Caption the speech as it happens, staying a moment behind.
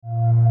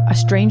a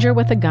stranger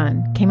with a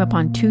gun came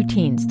upon two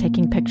teens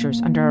taking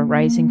pictures under a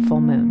rising full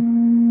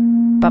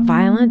moon. But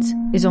violence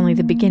is only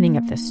the beginning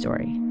of this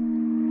story.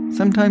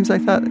 Sometimes I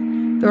thought,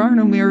 there are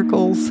no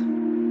miracles.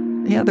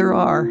 Yeah, there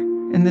are,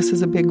 and this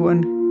is a big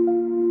one.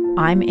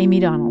 I'm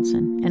Amy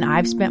Donaldson, and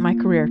I've spent my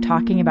career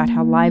talking about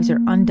how lives are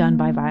undone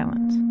by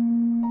violence.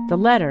 The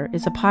Letter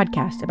is a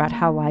podcast about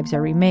how lives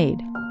are remade.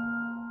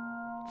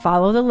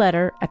 Follow The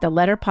Letter at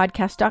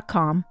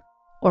theletterpodcast.com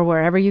or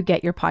wherever you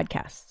get your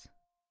podcasts.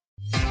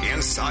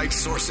 Inside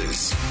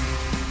Sources.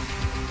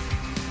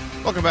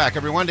 Welcome back,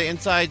 everyone, to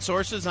Inside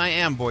Sources. I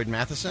am Boyd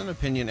Matheson,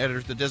 opinion editor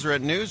at the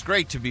Deseret News.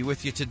 Great to be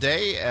with you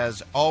today,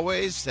 as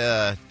always.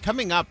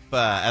 Coming up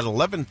at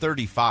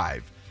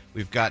 11:35,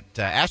 we've got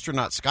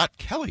astronaut Scott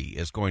Kelly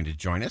is going to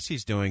join us.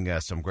 He's doing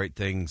some great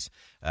things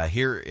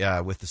here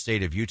with the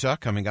state of Utah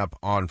coming up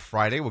on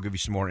Friday. We'll give you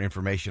some more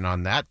information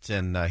on that.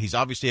 And he's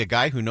obviously a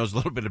guy who knows a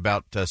little bit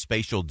about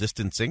spatial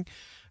distancing.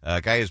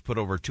 Guy has put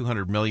over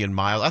 200 million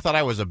miles. I thought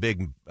I was a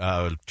big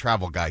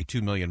travel guy,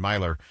 2 million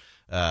miler.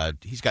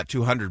 He's got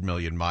 200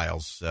 million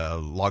miles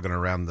logging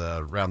around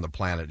the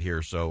planet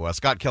here. So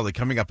Scott Kelly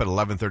coming up at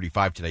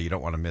 11:35 today. You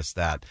don't want to miss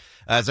that.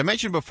 As I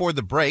mentioned before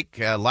the break,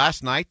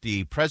 last night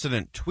the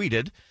president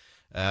tweeted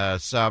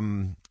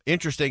some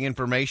interesting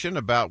information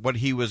about what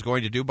he was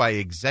going to do by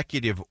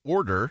executive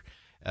order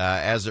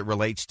as it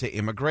relates to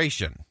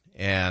immigration.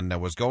 And I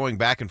was going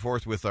back and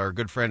forth with our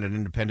good friend and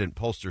independent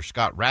pollster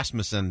Scott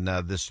Rasmussen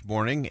this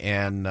morning.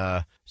 And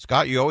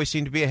Scott, you always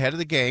seem to be ahead of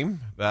the game,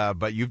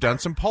 but you've done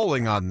some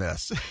polling on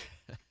this.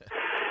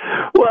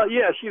 Well,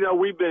 yes,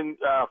 we've been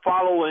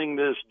following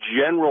this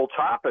general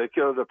topic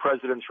of the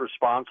president's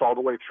response all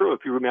the way through.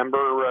 If you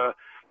remember,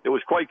 it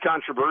was quite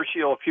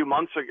controversial a few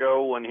months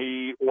ago when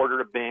he ordered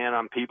a ban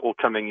on people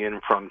coming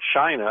in from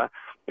China.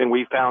 And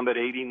we found that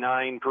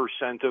 89%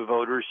 of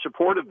voters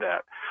supported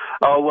that.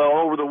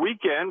 Well, over the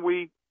weekend,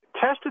 we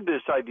tested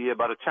this idea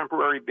about a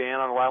temporary ban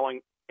on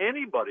allowing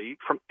anybody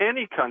from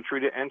any country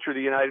to enter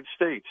the United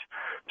States.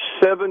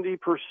 70%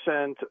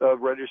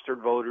 of registered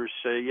voters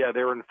say, yeah,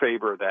 they're in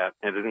favor of that.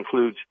 And it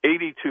includes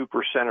 82%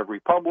 of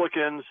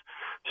Republicans,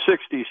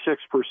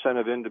 66%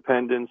 of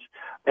independents,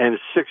 and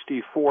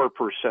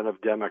 64%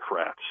 of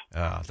Democrats.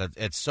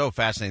 It's so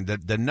fascinating.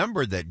 The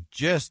number that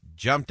just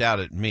jumped out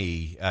at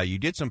me, you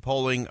did some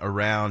polling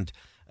around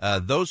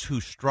those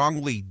who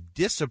strongly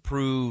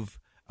disapprove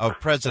of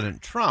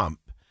President Trump,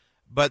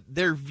 but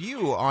their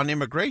view on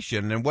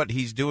immigration and what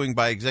he's doing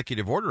by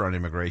executive order on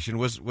immigration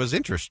was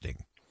interesting.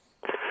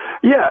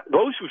 Yeah,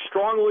 those who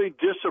strongly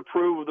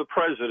disapprove of the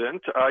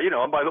president,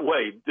 and by the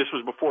way, this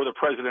was before the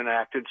president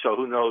acted, so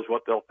who knows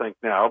what they'll think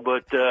now,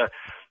 but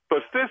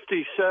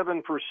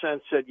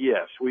 57% said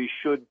yes, we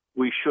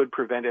should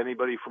prevent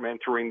anybody from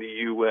entering the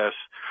U.S.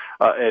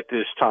 At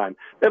this time.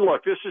 And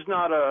look, this is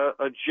not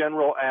a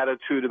general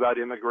attitude about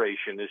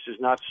immigration. This is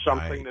not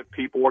something that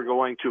people are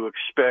going to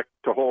expect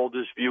to hold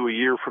this view a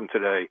year from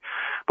today.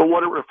 But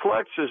what it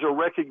reflects is a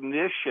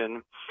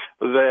recognition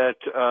that,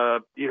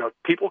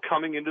 people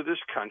coming into this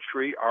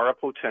country are a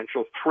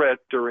potential threat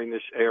during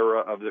this era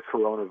of the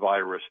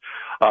coronavirus.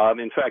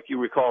 In fact, you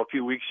recall a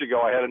few weeks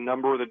ago, I had a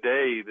number of the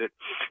day that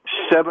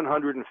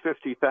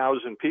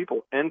 750,000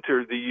 people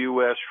entered the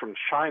U.S. from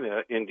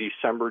China in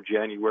December,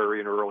 January,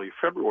 and early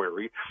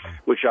February,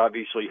 which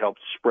obviously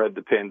helped spread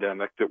the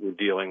pandemic that we're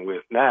dealing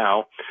with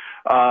now.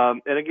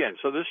 And again,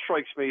 so this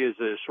strikes me as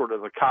a sort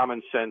of a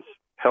common sense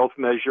health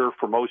measure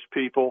for most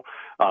people.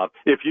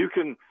 If you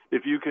can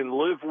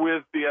live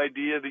with the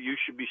idea that you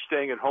should be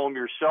staying at home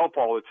yourself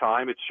all the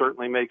time, it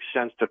certainly makes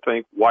sense to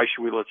think, why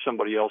should we let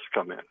somebody else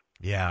come in?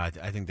 Yeah,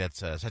 I think that's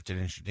such an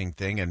interesting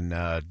thing. And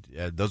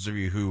those of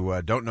you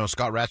who don't know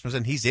Scott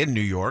Rasmussen, he's in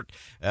New York,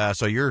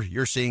 so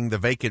you're seeing the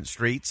vacant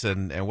streets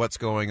and what's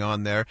going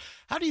on there.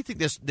 How do you think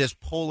this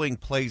polling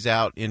plays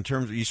out in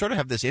terms of, you sort of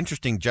have this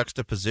interesting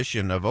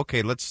juxtaposition of,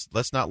 okay, let's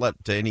not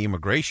let any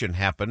immigration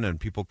happen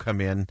and people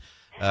come in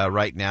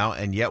right now,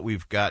 and yet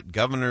we've got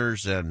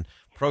governors and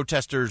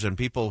protesters and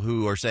people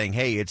who are saying,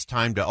 hey, it's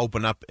time to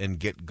open up and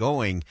get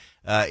going.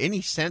 Any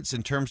sense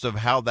in terms of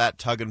how that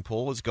tug and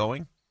pull is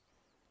going?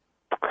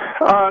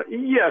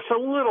 Yes, a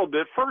little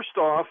bit. First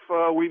off,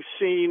 we've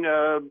seen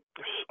a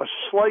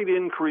slight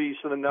increase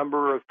in the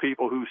number of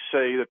people who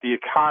say that the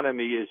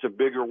economy is a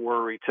bigger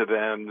worry to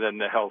them than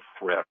the health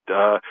threat.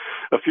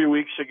 A few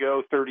weeks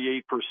ago,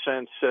 38%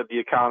 said the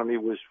economy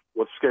was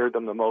what scared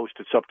them the most.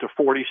 It's up to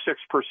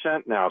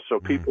 46% now, so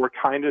people are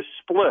kind of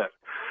split.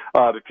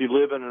 If you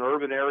live in an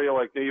urban area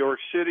like New York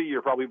City,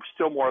 you're probably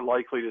still more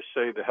likely to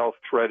say the health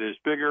threat is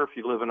bigger. If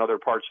you live in other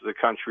parts of the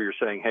country, you're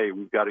saying, hey,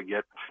 we've got to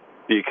get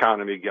the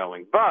economy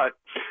going. But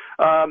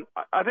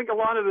I think a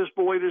lot of this,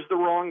 Boyd, is the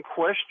wrong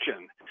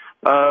question.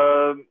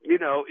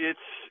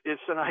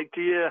 It's an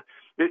idea.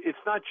 It's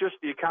not just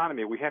the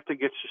economy. We have to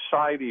get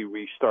society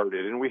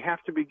restarted, and we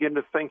have to begin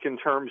to think in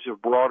terms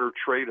of broader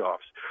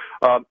trade-offs.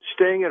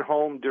 Staying at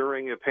home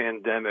during a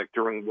pandemic,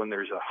 when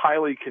there's a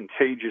highly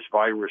contagious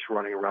virus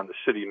running around the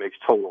city, makes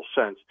total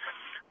sense.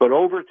 But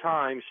over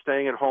time,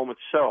 staying at home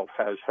itself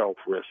has health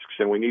risks,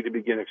 and we need to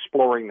begin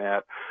exploring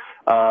that.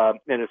 And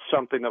it's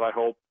something that I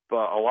hope a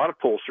lot of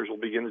pollsters will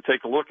begin to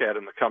take a look at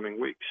in the coming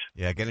weeks.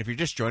 Yeah, again, if you're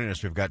just joining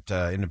us, we've got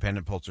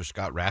independent pollster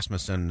Scott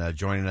Rasmussen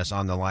joining us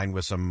on the line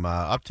with some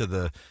up to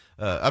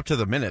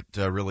the minute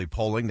really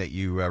polling that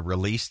you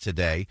released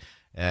today.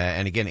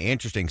 And again,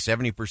 interesting,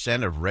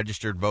 70% of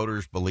registered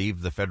voters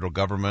believe the federal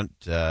government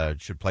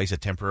should place a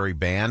temporary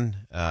ban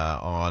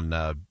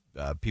on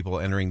people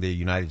entering the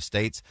United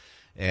States.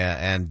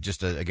 And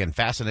just, again,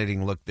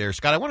 fascinating look there.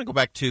 Scott, I want to go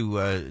back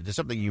to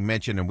something you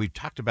mentioned, and we've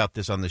talked about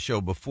this on the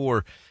show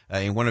before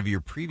in one of your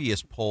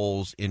previous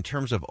polls in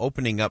terms of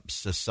opening up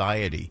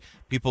society,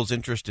 people's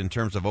interest in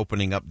terms of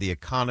opening up the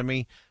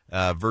economy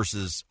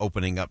versus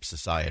opening up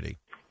society.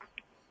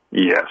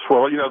 Yes.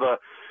 Well,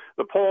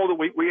 the poll that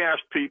we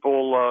asked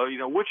people,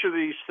 which of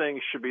these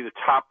things should be the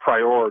top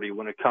priority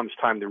when it comes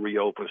time to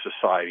reopen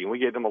society? And we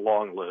gave them a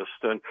long list.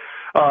 And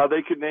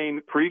they could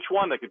name, for each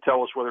one, they could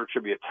tell us whether it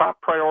should be a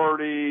top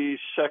priority,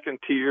 second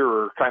tier,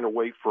 or kind of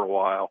wait for a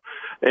while.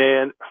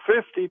 And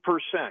 50%,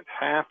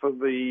 half of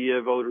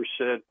the voters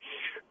said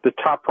a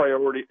top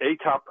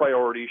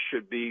priority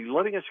should be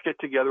letting us get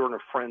together in a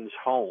friend's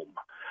home.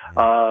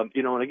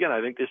 And again,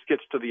 I think this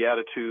gets to the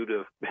attitude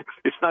of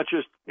it's not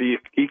just the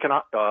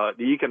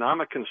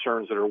economic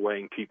concerns that are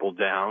weighing people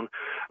down.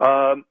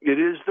 It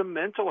is the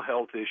mental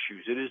health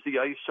issues. It is the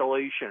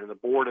isolation and the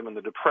boredom and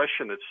the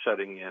depression that's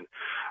setting in.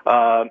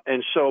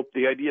 And so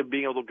the idea of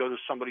being able to go to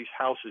somebody's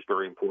house is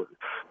very important.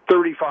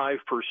 35%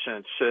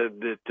 said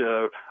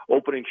that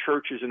opening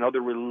churches and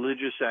other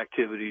religious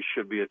activities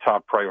should be a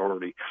top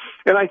priority.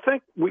 And I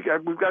think we've got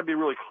to be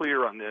really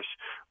clear on this.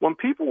 When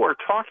people are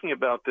talking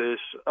about this,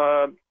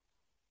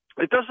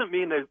 it doesn't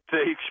mean that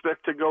they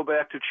expect to go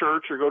back to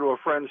church or go to a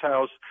friend's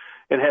house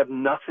and have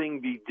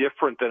nothing be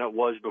different than it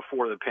was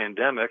before the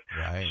pandemic.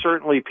 Right.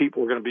 Certainly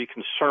people are going to be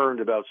concerned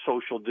about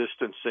social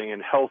distancing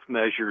and health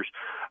measures.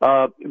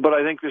 But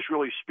I think this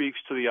really speaks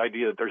to the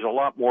idea that there's a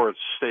lot more at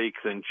stake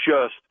than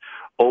just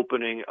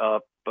opening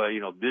up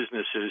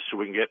businesses so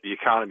we can get the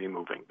economy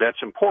moving. That's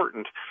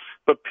important,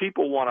 but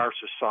people want our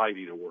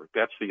society to work.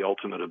 That's the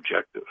ultimate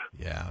objective.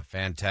 Yeah,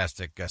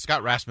 fantastic.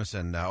 Scott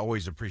Rasmussen,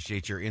 always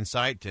appreciate your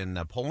insight in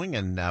polling,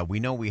 and we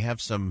know we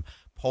have some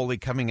polling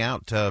coming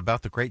out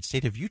about the great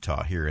state of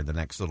Utah here in the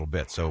next little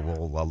bit, so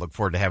we'll look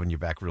forward to having you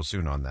back real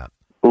soon on that.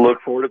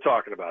 Look forward to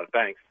talking about it.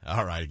 Thanks.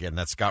 All right. Again,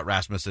 that's Scott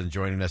Rasmussen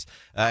joining us.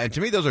 And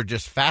to me, those are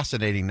just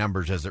fascinating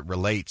numbers as it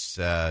relates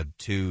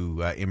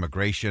to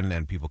immigration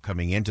and people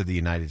coming into the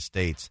United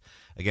States.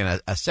 Again,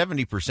 a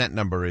 70%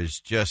 number is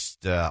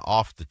just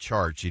off the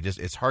charts.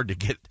 It's hard to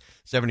get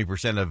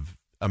 70% of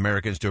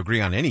Americans to agree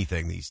on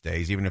anything these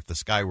days. Even if the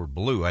sky were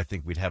blue, I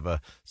think we'd have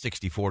a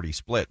 60-40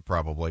 split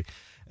probably.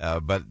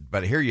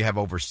 But here you have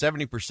over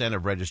 70%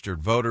 of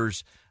registered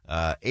voters,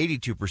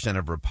 82%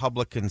 of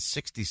Republicans,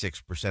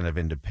 66% of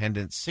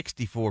independents,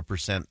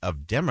 64%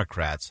 of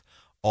Democrats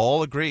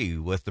all agree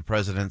with the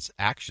president's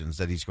actions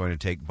that he's going to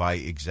take by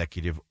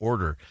executive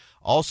order.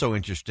 Also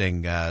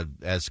interesting,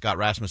 as Scott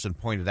Rasmussen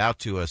pointed out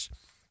to us,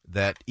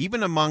 that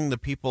even among the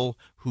people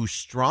who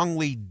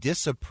strongly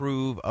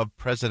disapprove of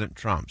President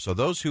Trump, so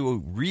those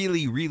who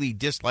really, really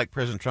dislike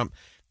President Trump,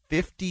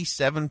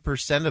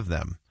 57% of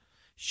them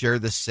share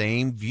the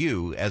same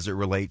view as it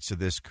relates to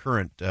this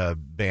current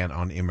ban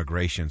on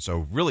immigration.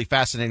 So really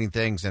fascinating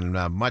things and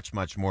much,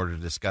 much more to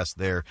discuss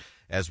there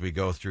as we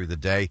go through the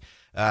day.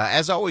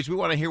 As always, we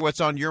want to hear what's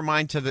on your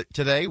mind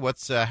today,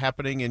 what's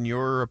happening in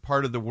your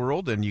part of the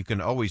world, and you can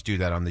always do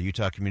that on the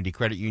Utah Community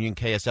Credit Union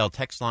KSL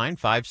text line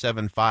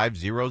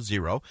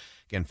 57500.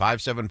 Again,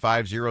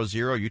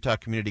 57500, Utah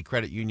Community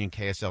Credit Union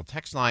KSL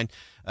text line.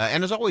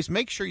 And as always,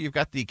 make sure you've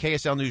got the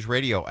KSL News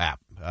Radio app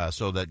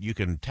so that you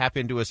can tap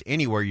into us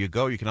anywhere you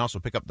go. You can also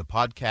pick up the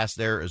podcast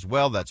there as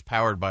well. That's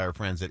powered by our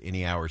friends at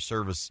Any Hour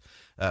Services.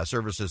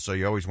 So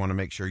you always want to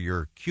make sure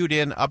you're cued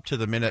in, up to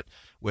the minute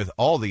with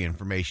all the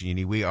information you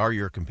need. We are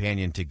your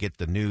companion to get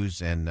the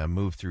news and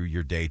move through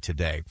your day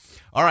today.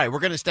 All right, we're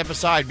going to step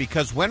aside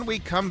because when we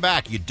come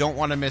back, you don't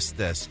want to miss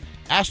this.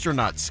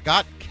 Astronaut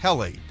Scott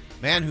Kelly,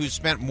 man who's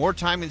spent more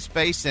time in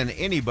space than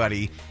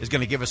anybody, is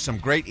going to give us some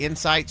great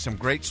insight, some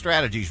great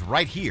strategies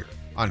right here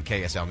on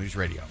KSL News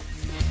Radio.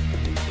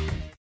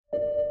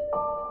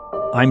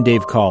 I'm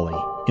Dave Cawley,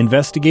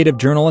 investigative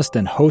journalist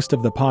and host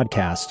of the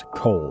podcast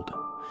Cold.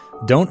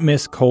 Don't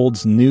miss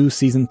Cold's new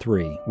Season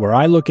 3, where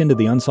I look into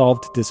the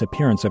unsolved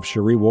disappearance of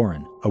Cherie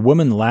Warren, a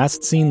woman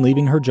last seen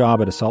leaving her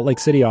job at a Salt Lake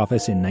City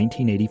office in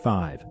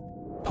 1985.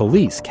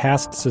 Police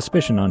cast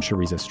suspicion on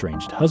Cherie's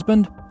estranged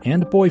husband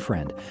and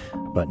boyfriend,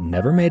 but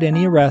never made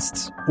any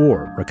arrests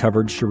or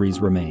recovered Cherie's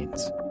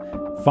remains.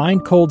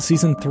 Find Cold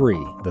Season 3,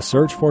 The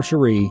Search for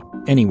Cherie,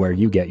 anywhere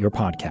you get your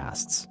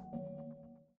podcasts.